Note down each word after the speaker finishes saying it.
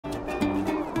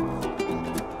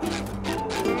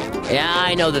Yeah,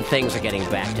 I know that things are getting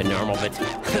back to normal, but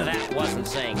that wasn't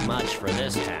saying much for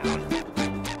this town.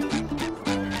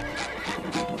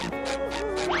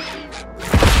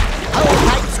 Hold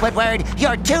tight, Squidward!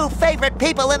 Your two favorite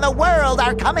people in the world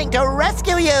are coming to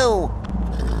rescue you!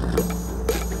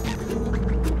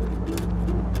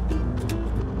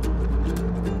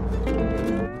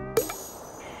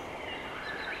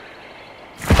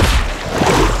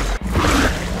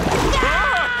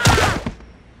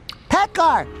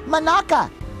 Petgar! Manaka!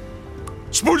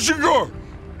 Spongebob!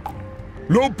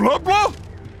 No blah blah?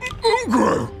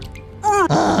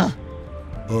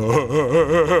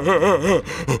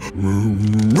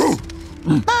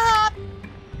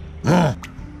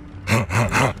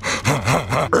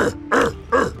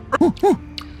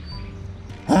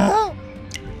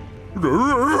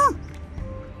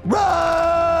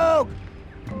 Rogue!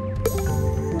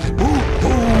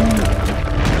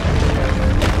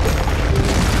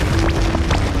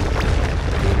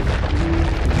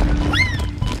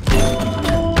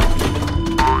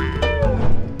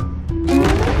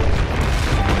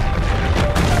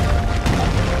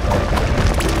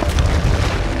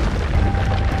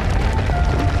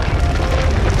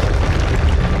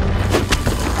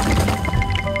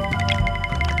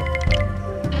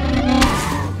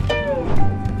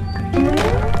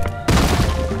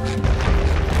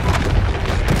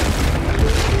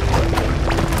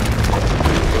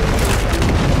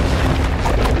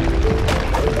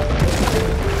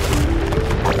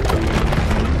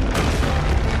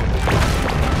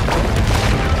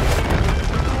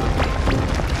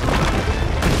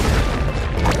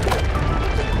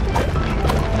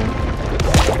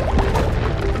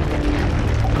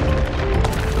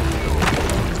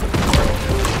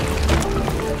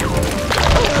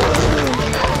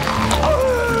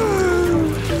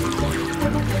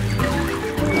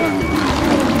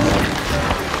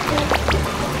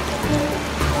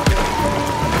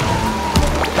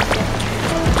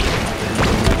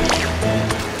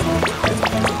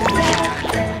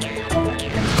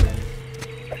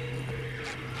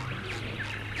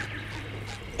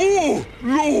 Oh,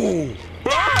 no!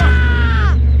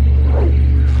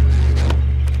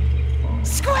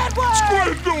 Squidward!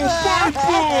 Squid, no,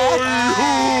 bye-bye!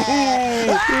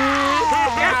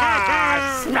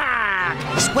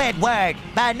 Squidward!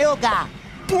 Banuga!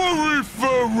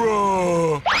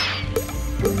 Peripheral!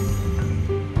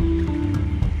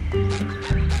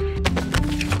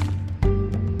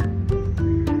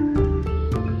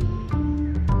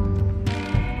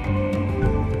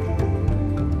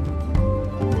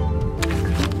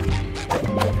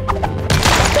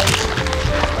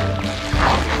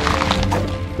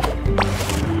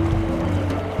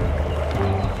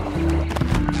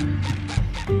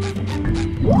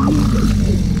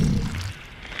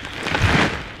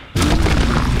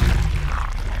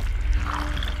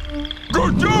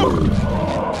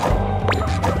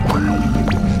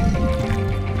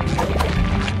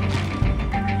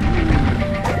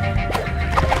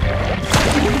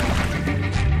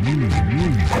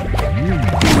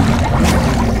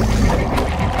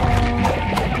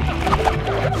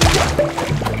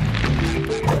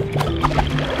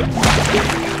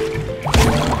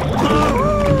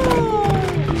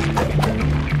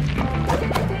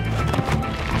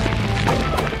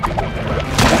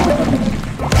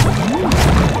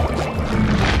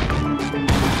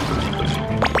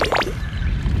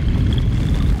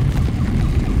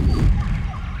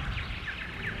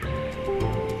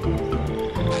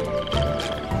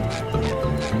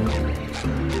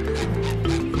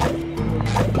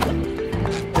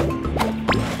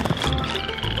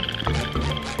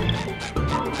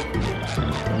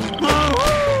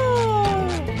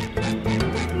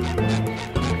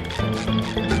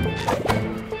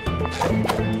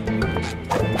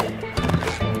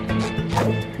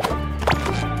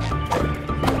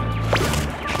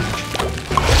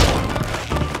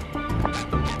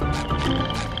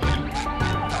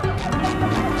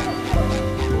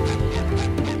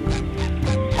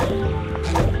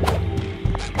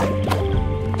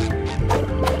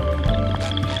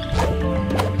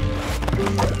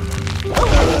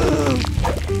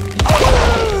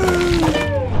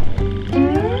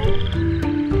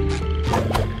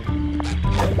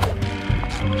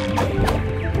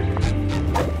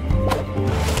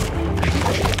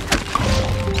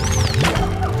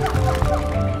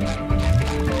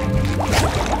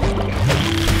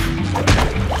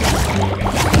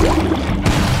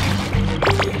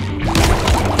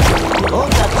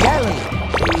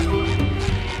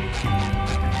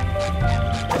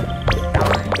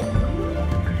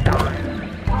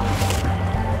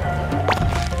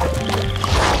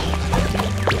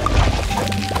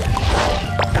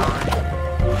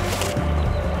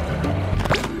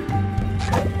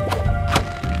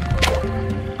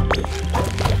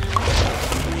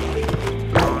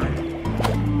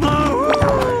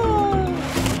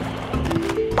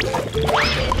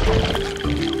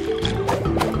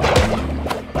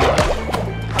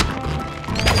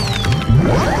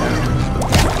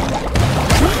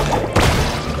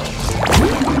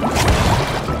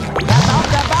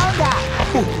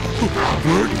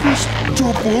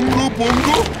 Bunga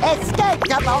bunga. Escape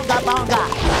to Bonga Bonga.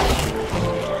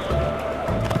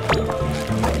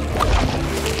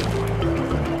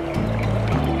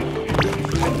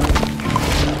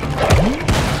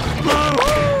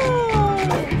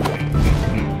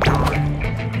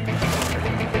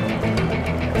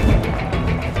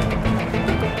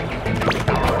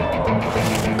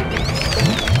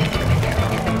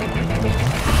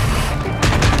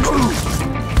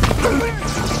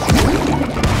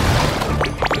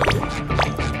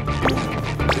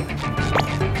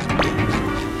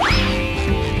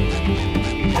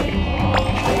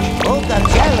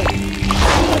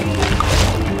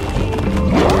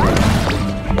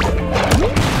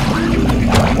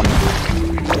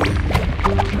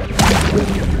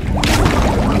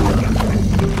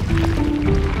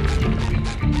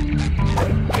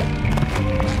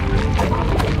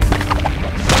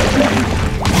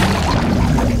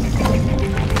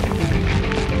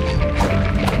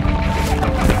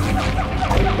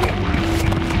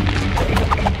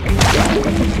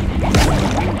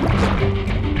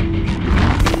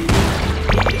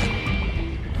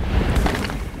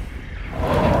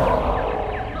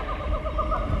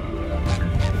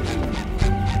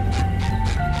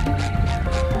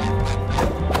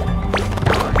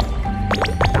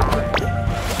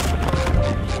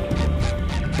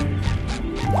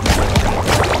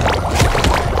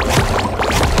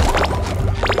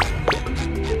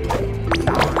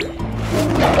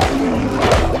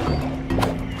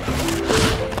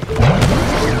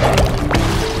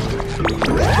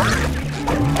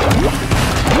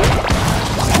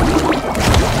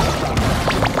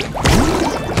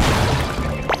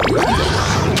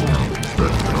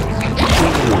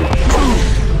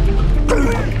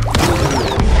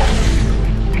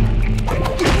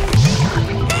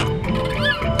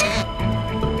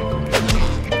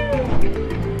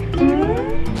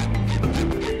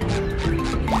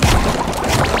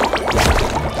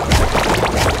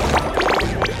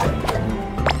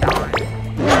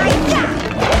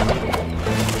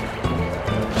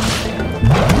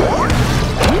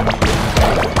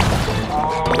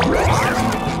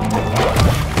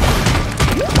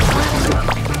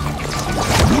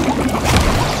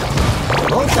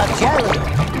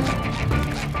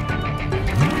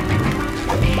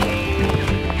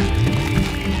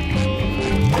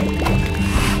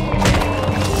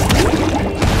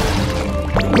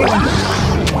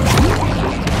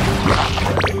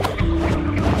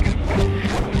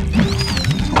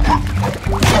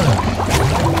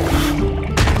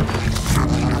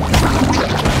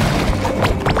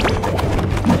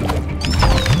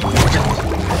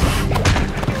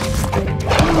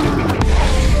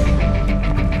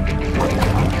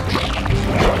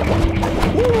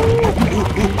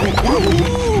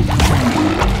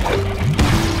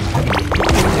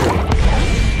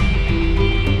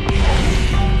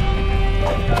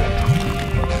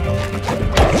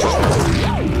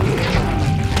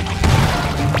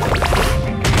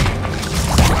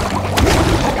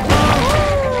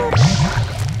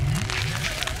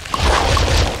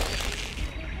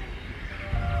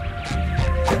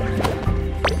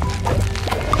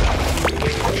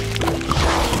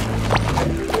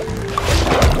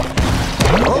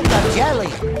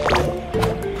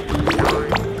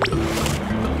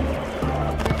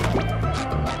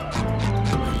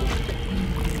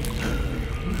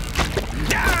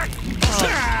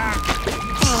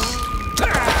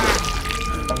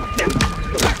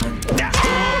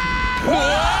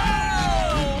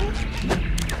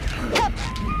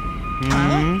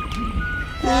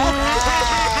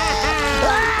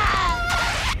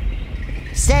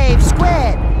 Save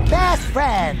Squid! Best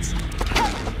friends!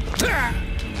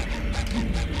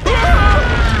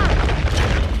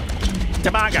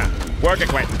 Tabaga, work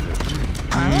equipment.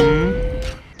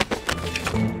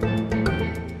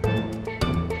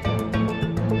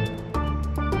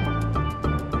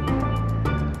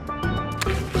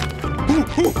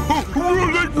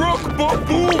 Really rock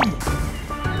boom!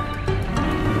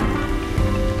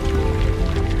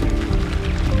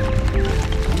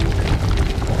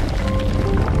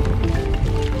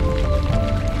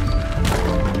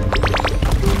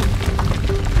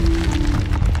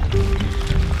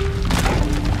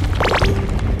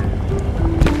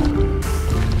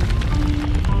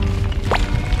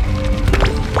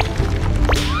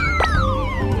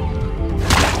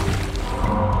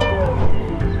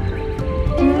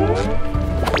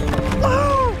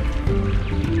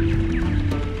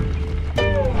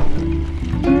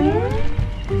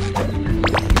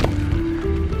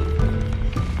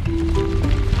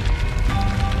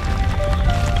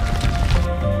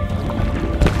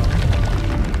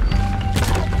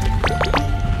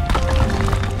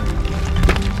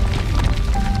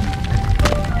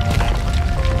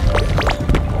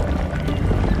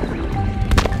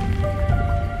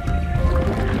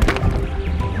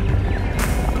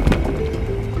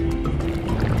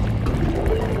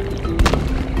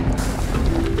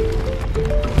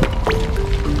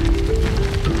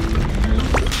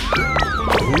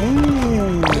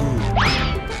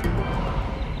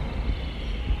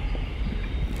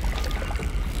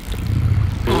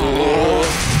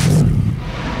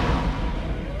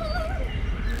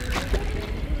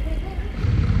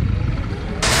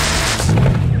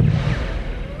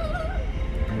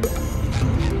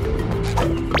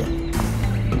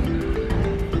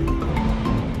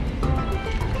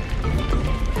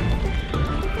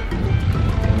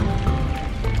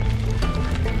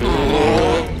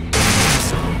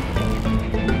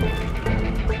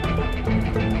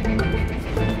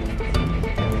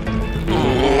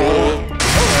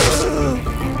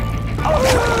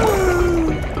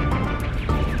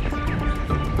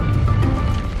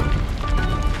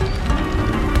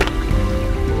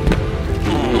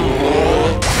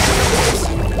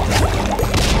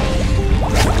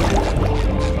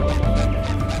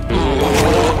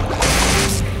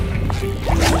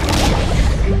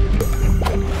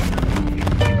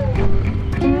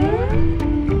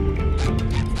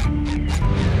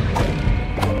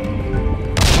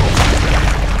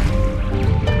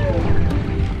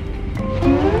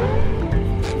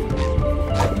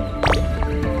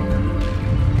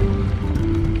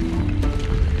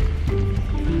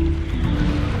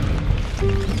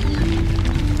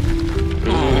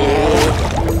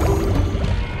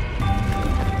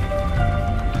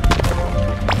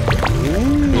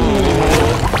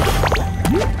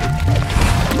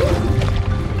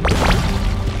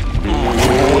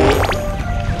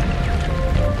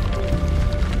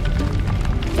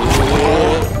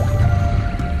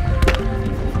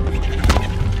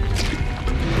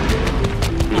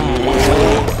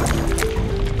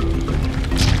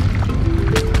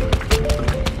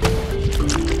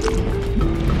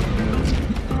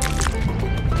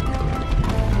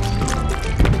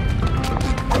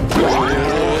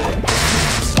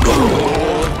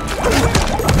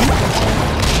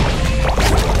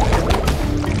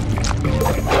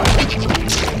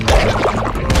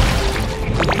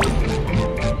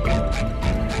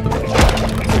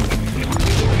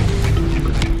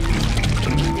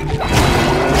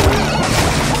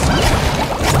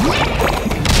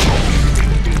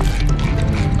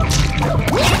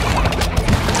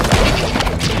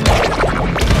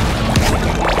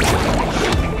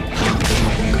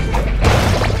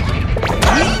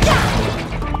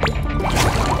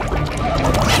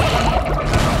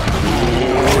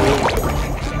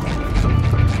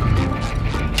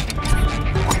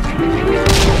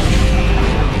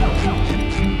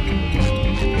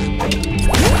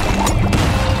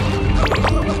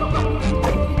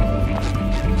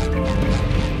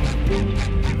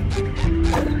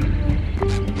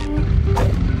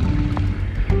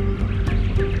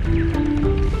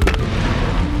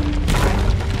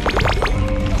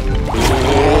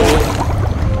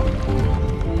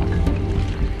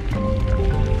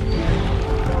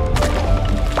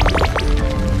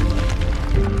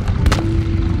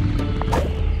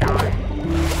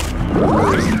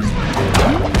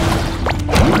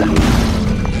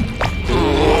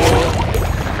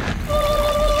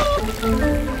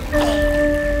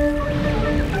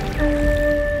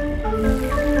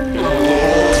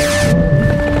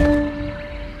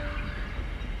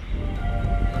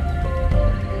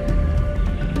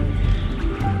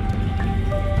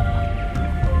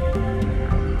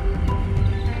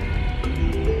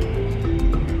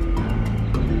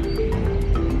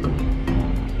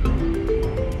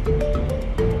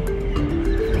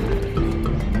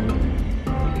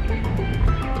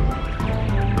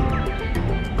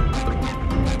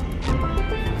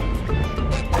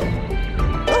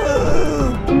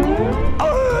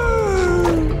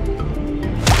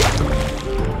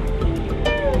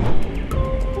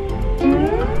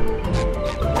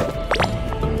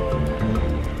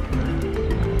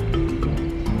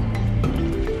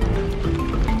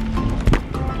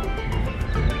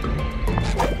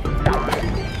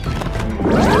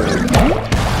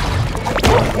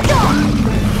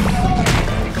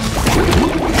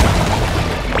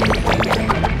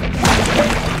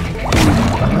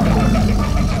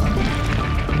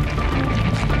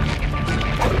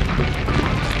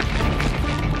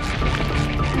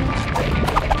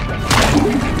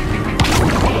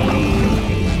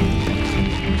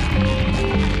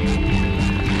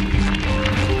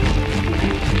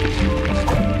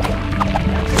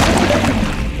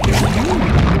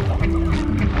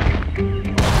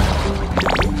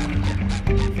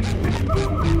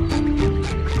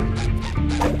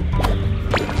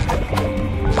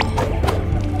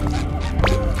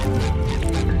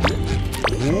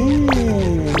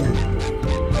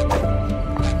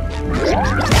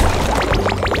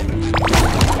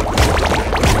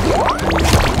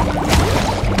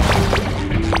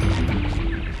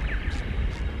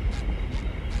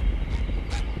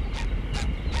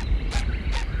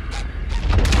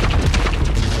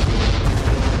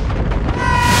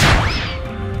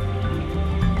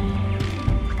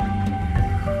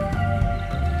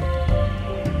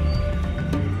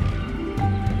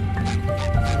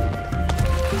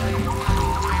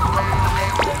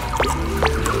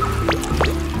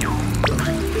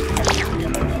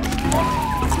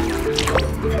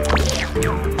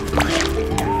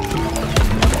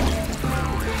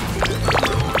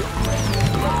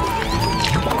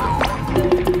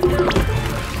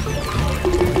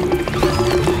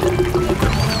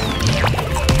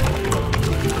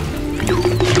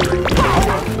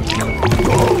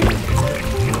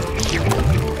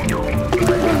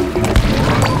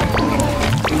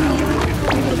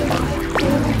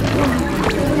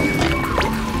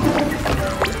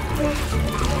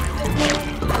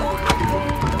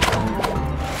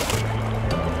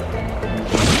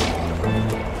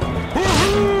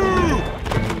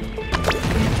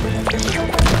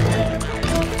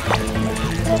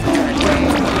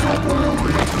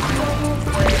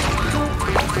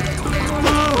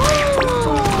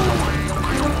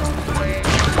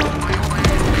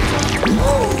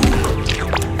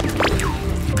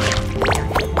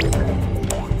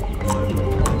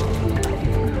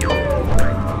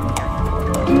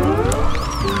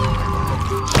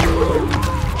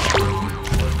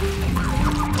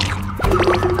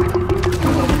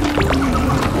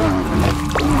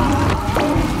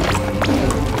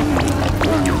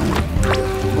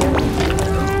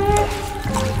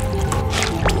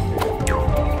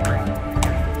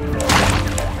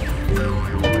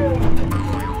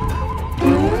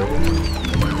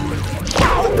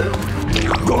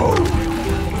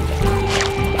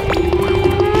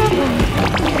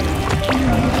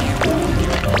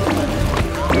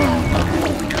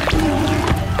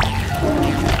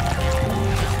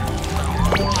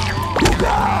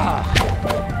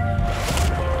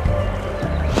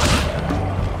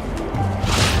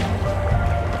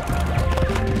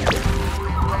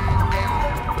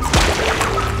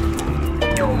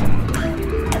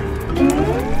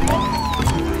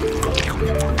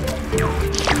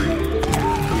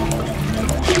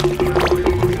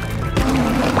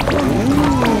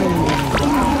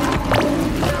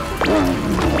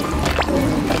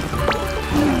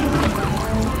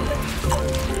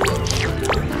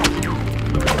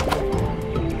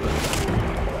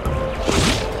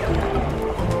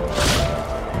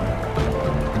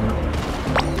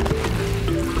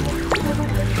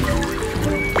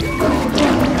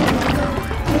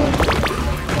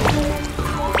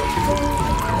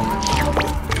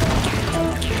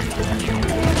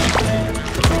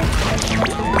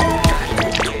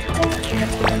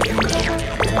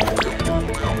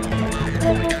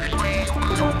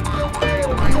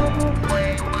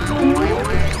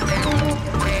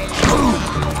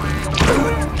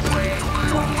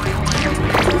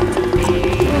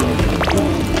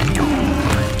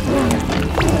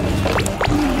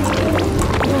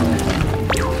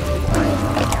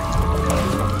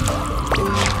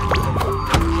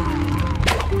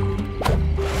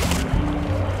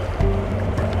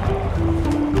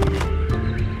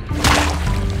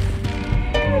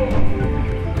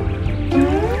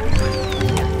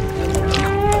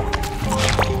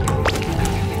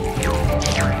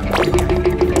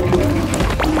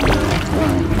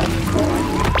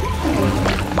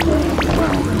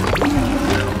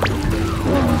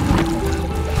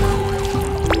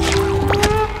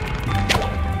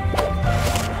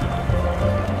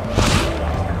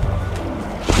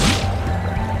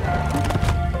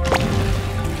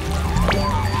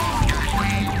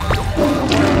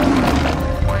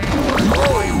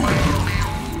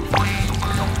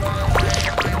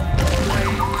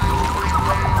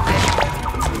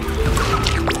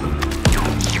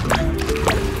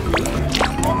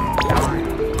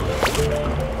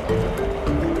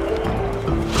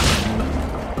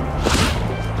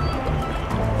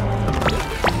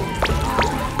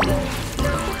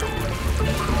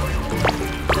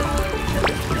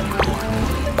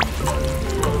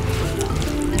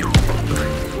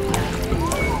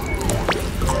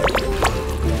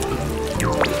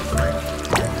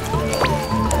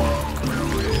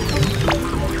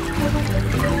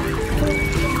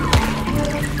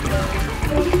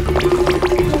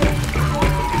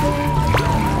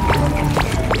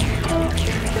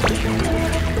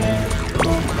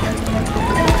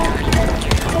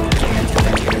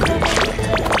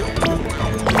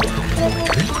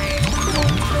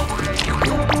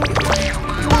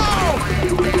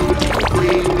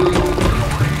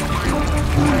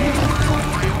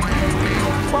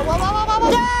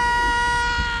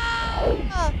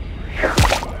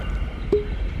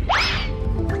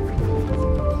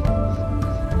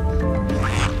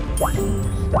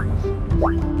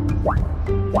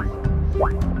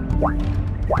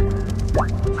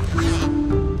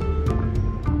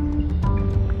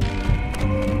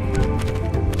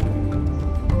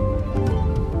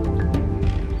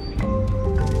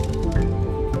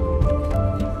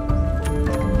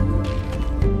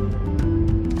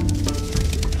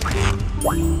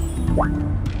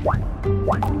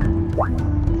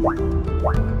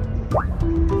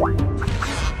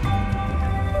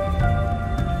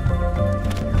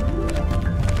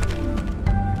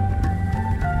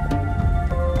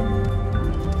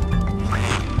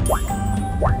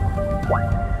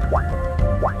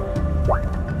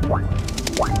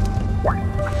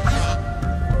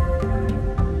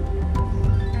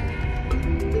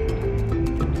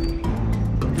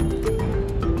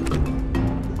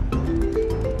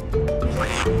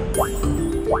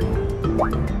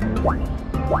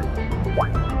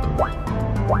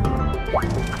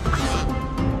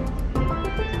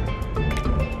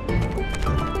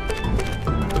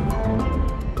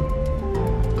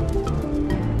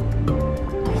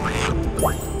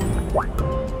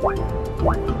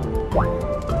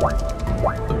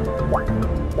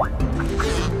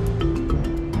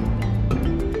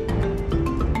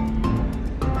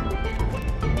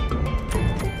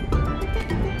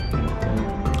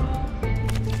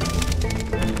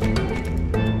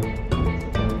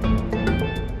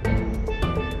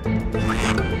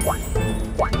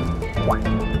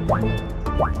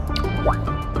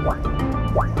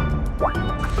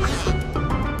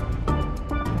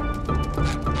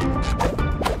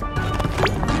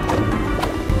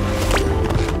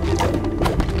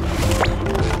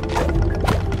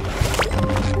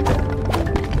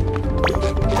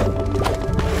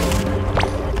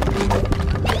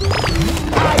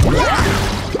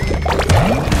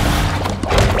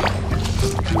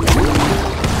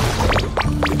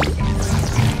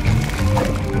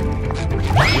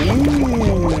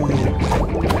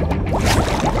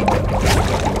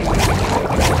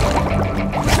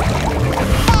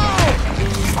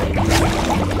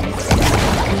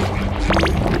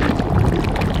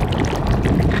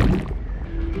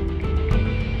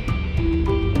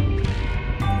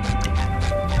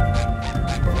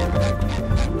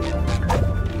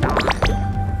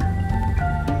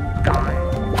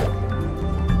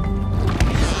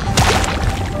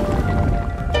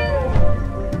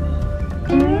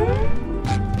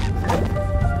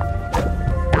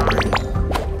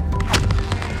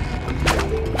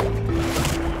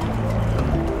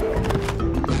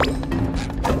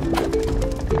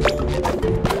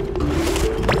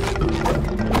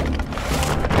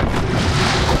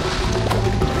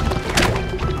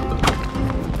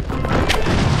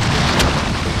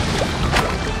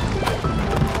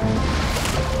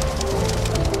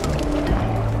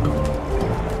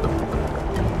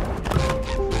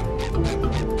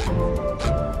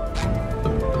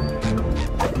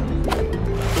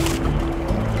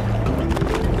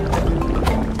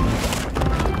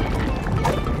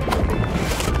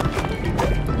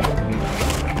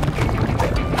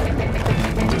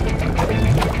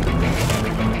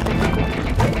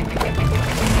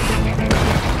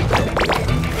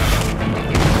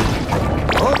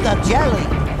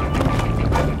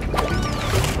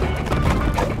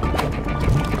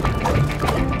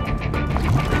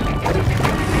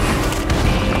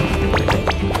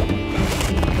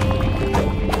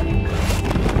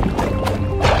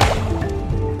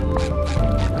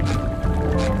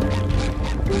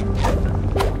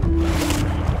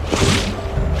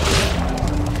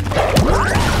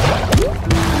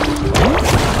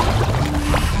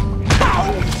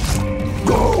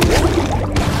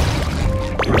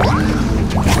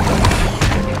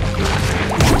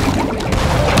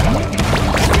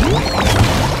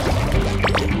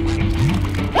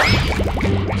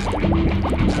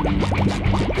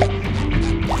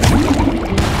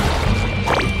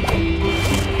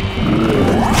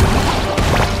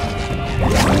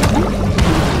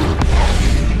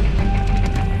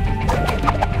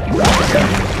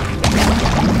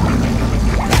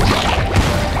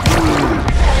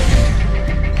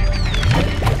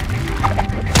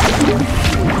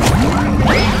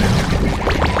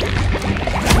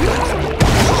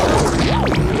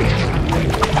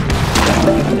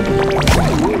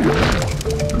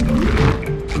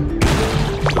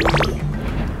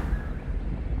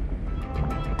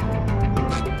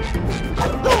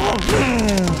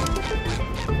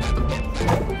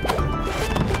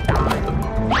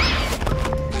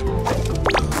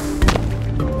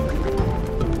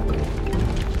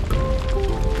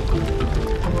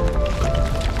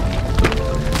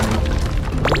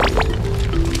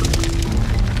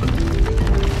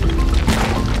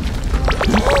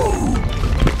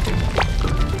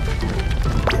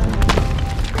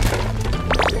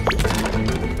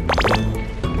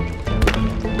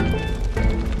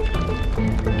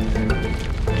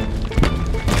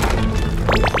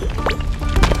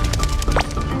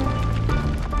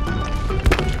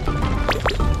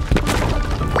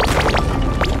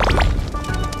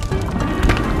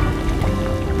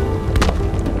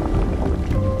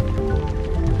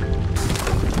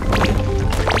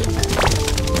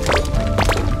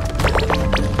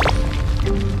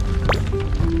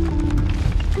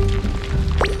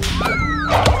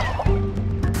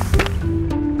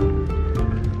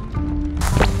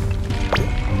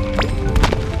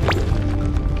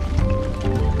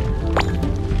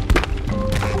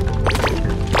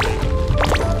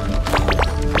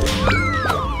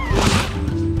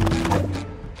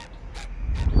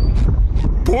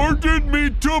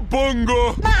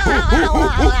 Cowabunga!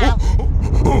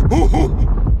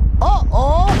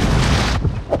 Uh-oh!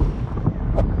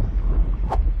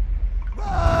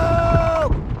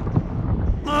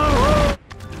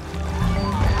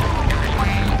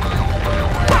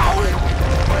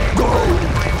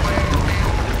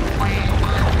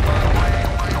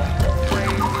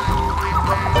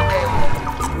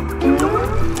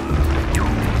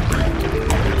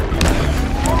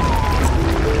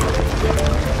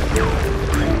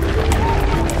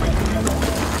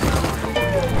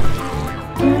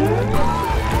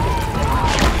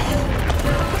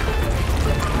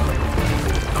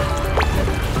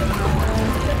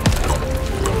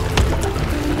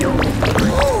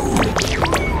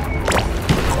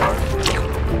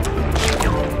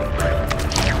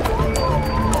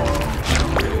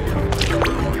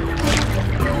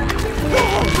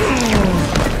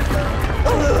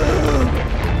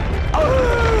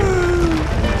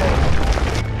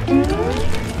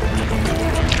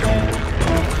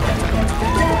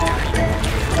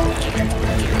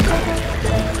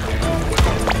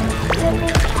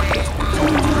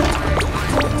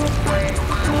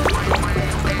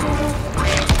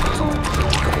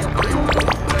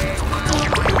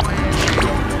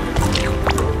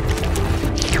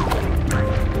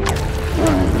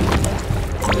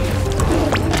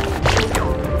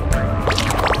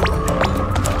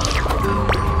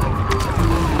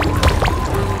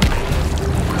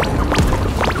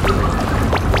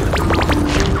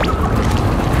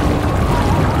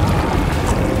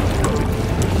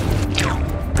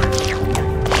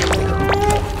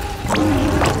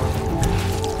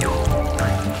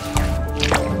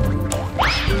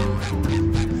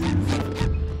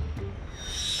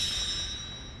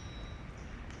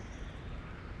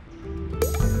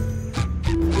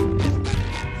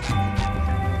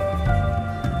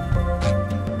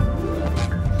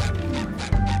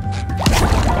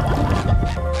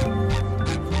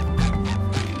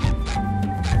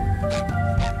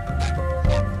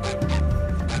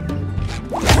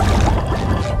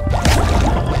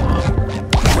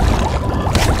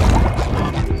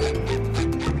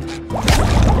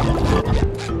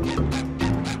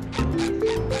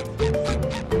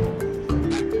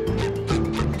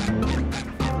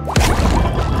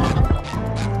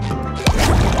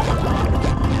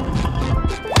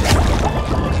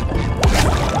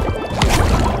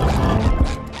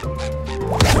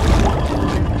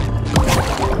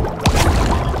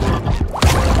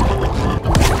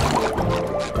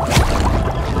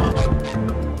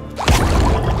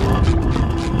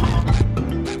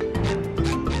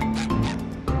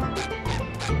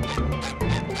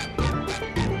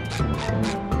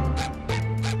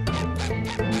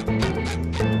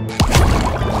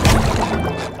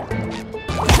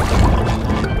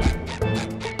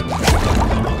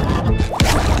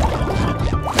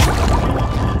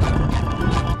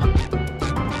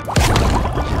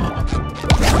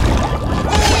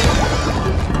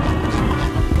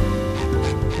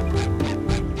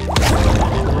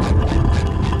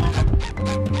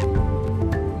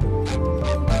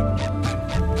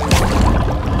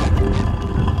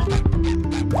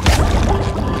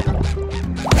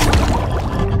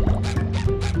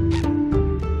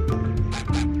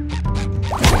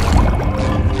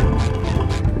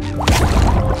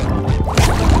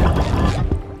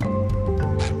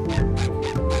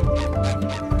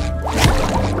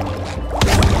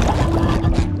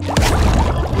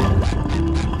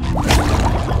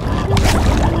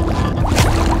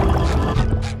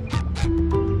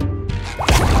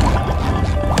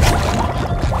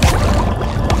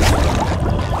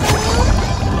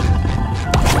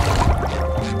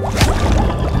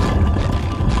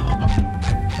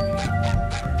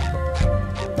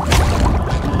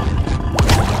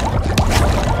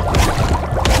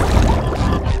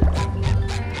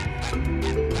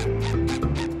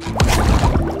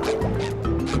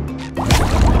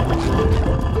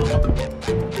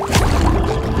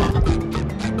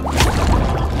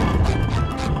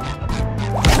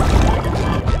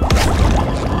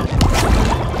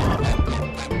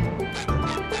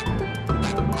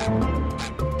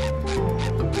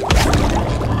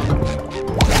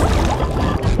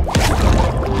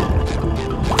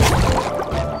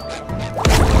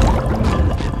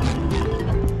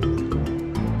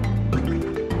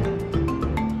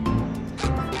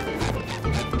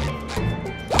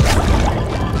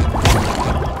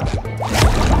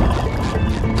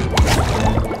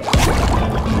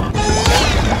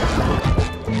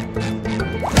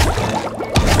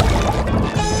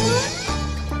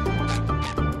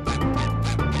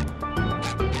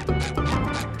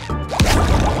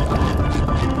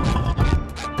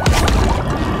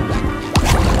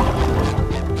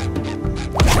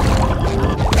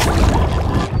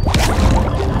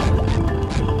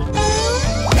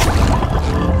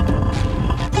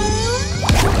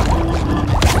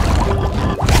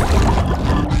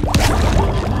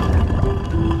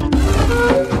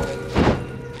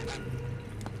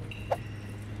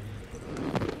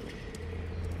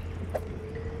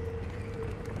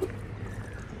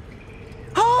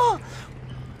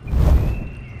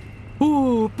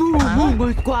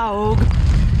 Muy squawg.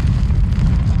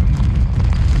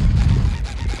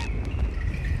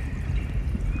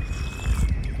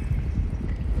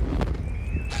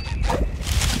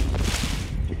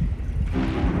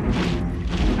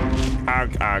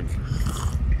 Ugh, ugh.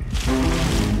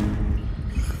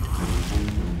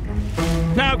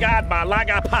 No, God,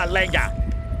 malaga palenga.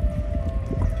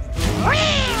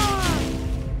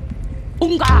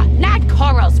 Unga, not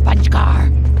coral, Spongegar.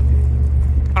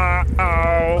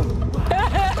 Uh-oh.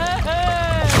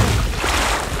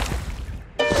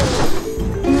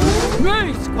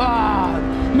 Me squawg!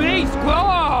 Me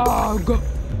squawg!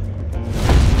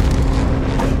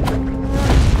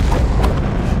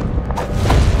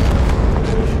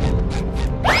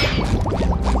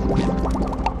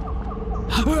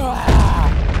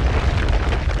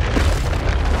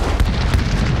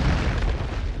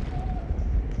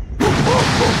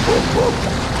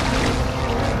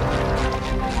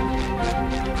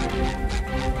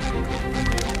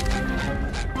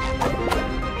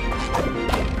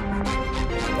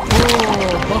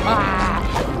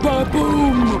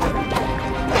 Ba-boom!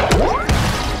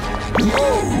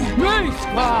 Me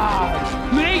squawg!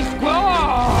 Me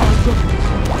squawg!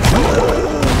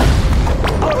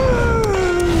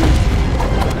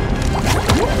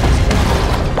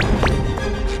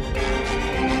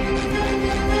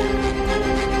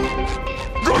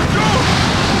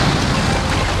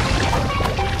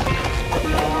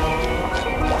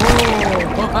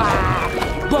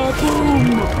 Ba-boom!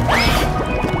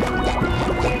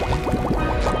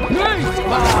 Me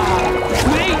squawg!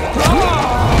 Me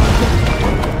squawg!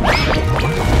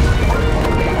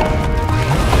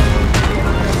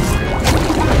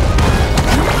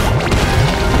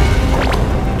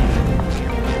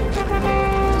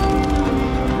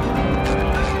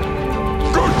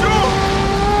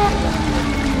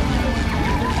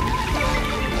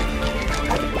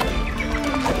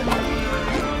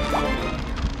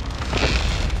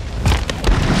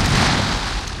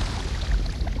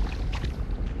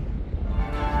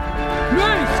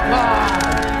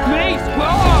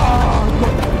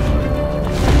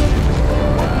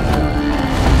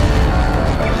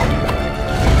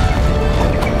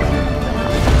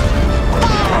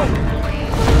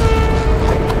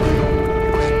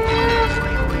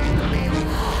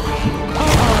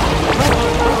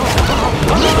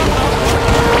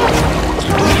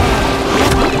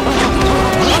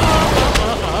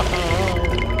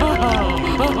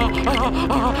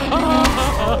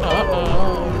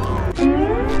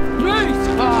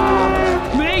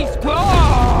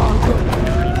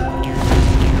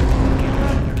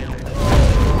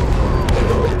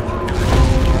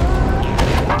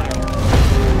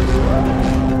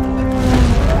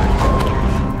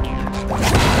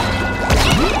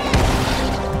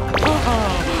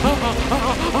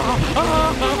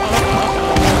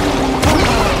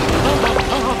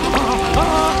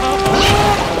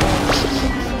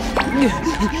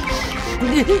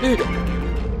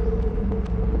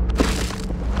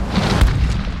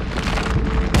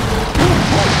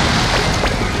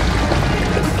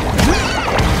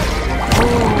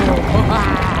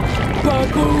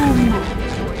 Ba-boom!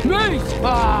 Me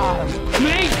squawg!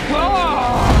 Me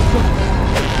squawg!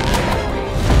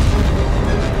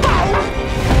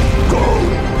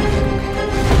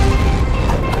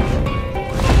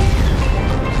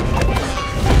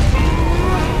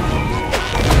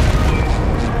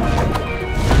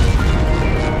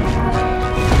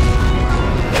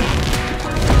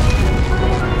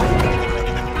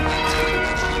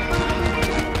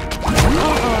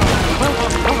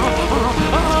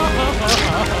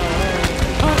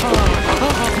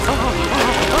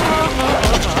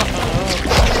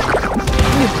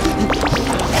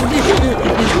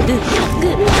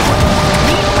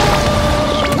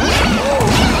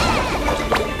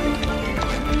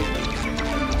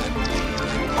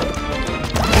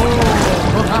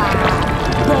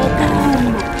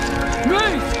 Ba-boom! Me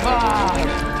squawg!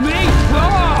 Me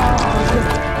squawg!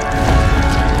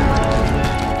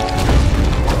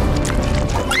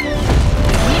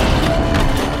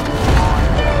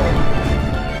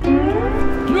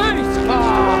 Me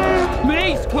squawg! Me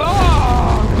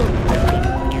squawg!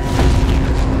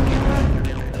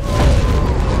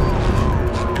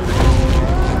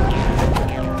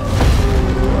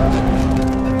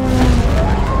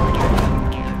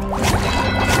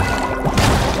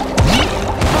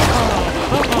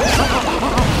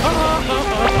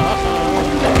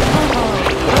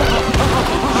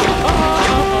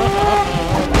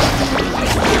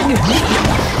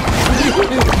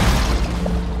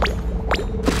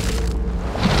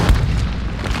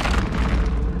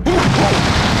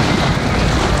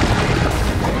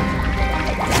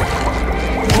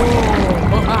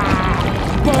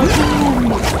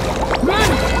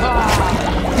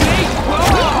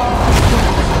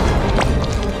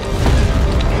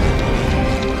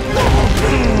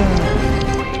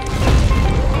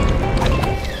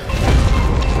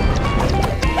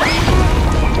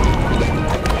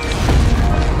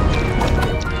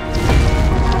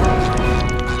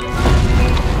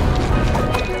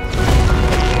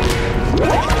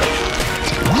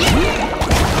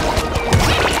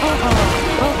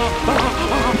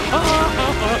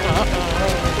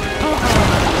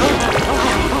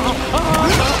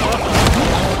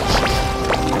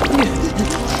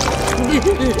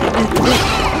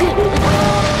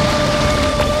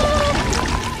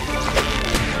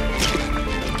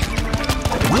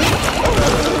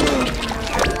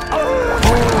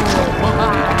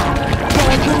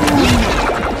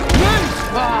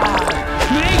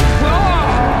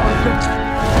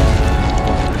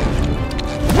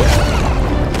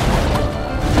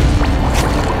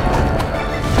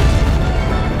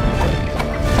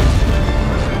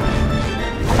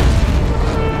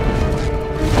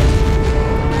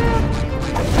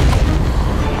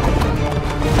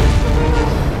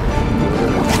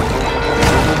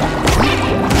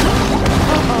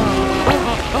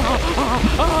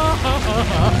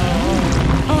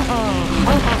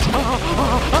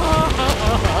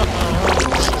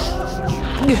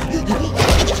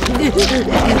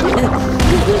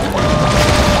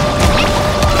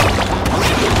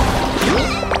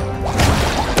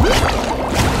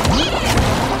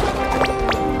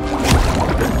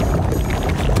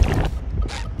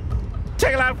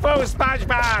 Taylor Foo,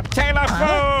 SpongeBob! Taylor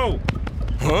Foo!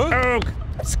 Huh? Oog!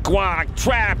 Squawk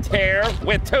trapped here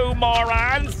with two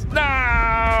morons?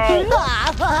 No!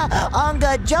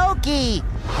 Unga jokey!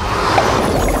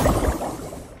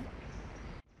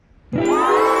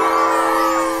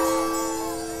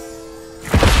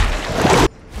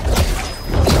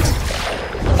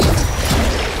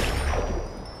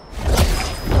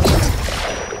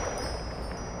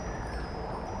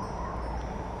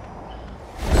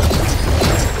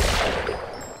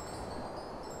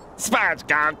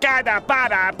 SpongeBob, gada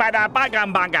bada bada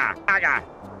bagam banga, aga.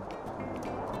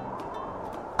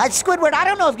 Squidward, I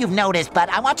don't know if you've noticed, but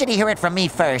I want you to hear it from me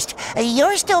first.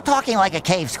 You're still talking like a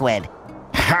cave squid.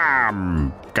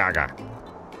 Gaga.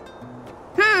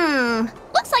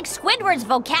 Looks like Squidward's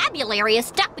vocabulary is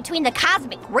stuck between the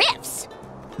cosmic rifts.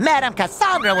 Madam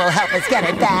Cassandra will help us get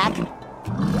it back.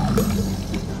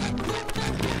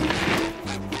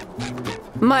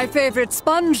 My favorite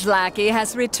sponge lackey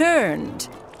has returned.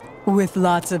 With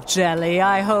lots of jelly,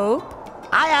 I hope.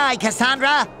 Aye, aye,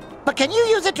 Cassandra. But can you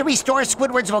use it to restore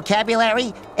Squidward's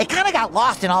vocabulary? It kind of got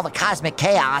lost in all the cosmic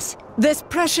chaos. This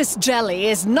precious jelly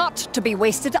is not to be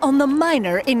wasted on the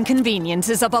minor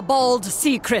inconveniences of a bald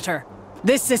sea critter.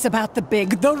 This is about the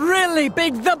big, the really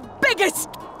big, the biggest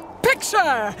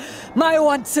picture! My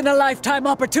once-in-a-lifetime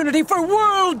opportunity for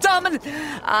world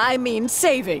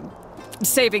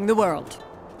saving the world.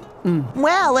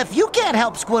 Well, if you can't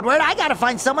help Squidward, I gotta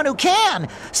find someone who can.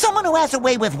 Someone who has a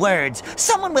way with words.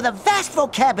 Someone with a vast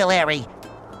vocabulary.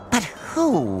 But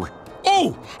who?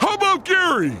 Oh, how about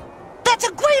Gary? That's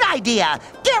a great idea!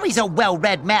 Gary's a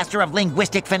well-read master of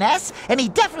linguistic finesse, and he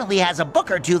definitely has a book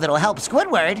or two that'll help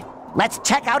Squidward. Let's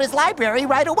check out his library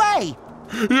right away.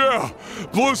 Yeah,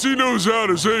 plus he knows how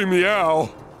to say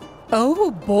meow.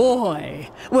 Oh boy.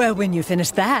 Well, when you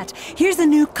finish that, here's a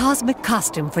new cosmic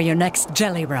costume for your next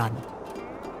jelly run.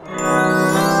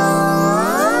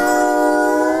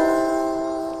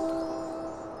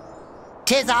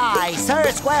 'Tis I, Sir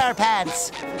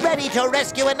Squarepants, ready to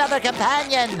rescue another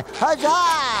companion.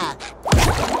 Huzzah!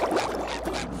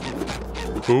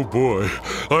 Oh boy,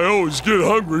 I always get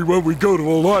hungry when we go to the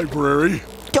library.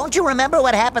 Don't you remember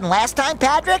what happened last time,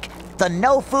 Patrick? The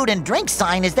no food and drink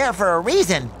sign is there for a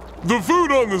reason. The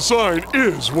food on the sign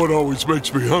is what always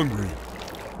makes me hungry.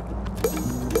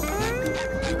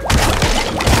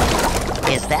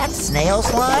 Is that snail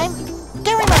slime?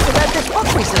 Gary must have read this book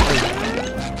recently.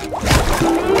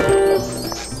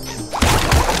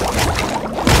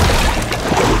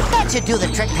 That should do the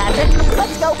trick, Patrick.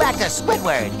 Let's go back to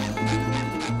Squidward.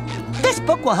 This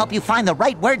book will help you find the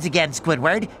right words again,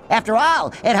 Squidward. After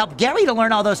all, it helped Gary to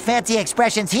learn all those fancy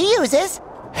expressions he uses.